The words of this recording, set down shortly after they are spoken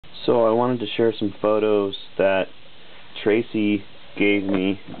So I wanted to share some photos that Tracy gave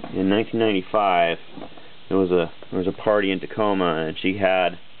me in 1995. There was a party in Tacoma, and she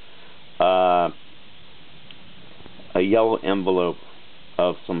had a yellow envelope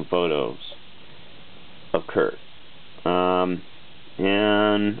of some photos of Kurt, and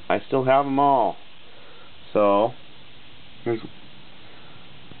I still have them all. So here's the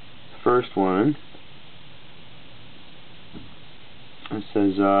first one. It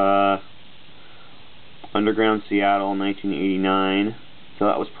says Underground Seattle 1989. So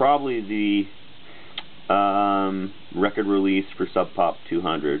that was probably the record release for Sub Pop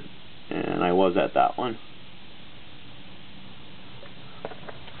 200, and I was at that one.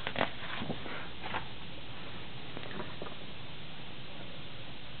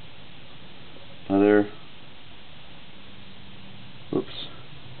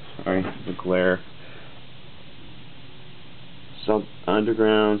 Sorry, the glare.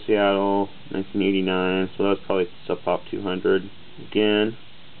 Underground Seattle 1989, so that's probably Sub Pop 200 again.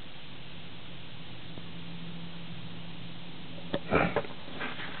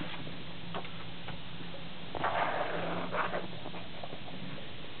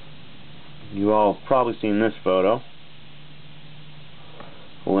 You all have probably seen this photo.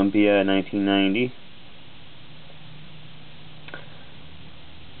 Olympia 1990.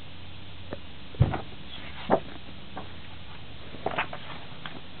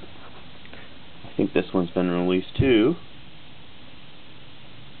 I think this one's been released too.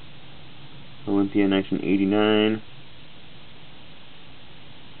 Olympia 1989.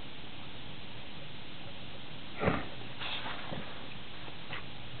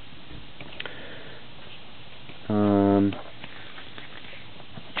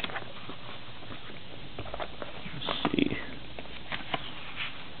 Let's see.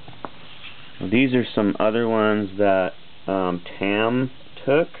 These are some other ones that Tam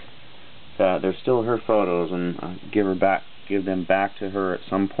took. They're still her photos, and I'll give them back to her at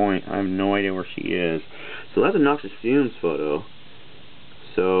some point. I have no idea where she is. So that's a Noxious Fumes photo.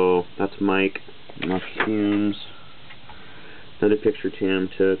 So that's Mike, Noxious Fumes. Another picture Tam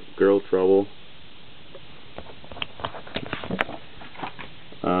took, Girl Trouble.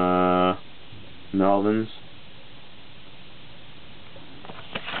 Melvins.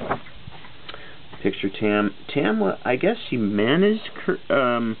 Picture Tam. I guess she managed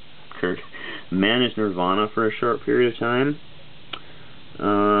managed Nirvana for a short period of time.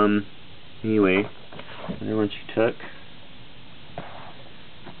 Anyway, another one she took.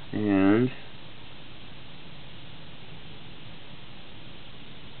 And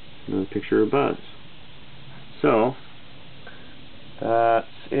another picture of Buzz. So that's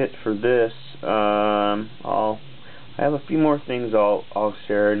it for this. I have a few more things I'll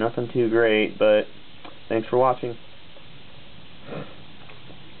share. Nothing too great, but thanks for watching.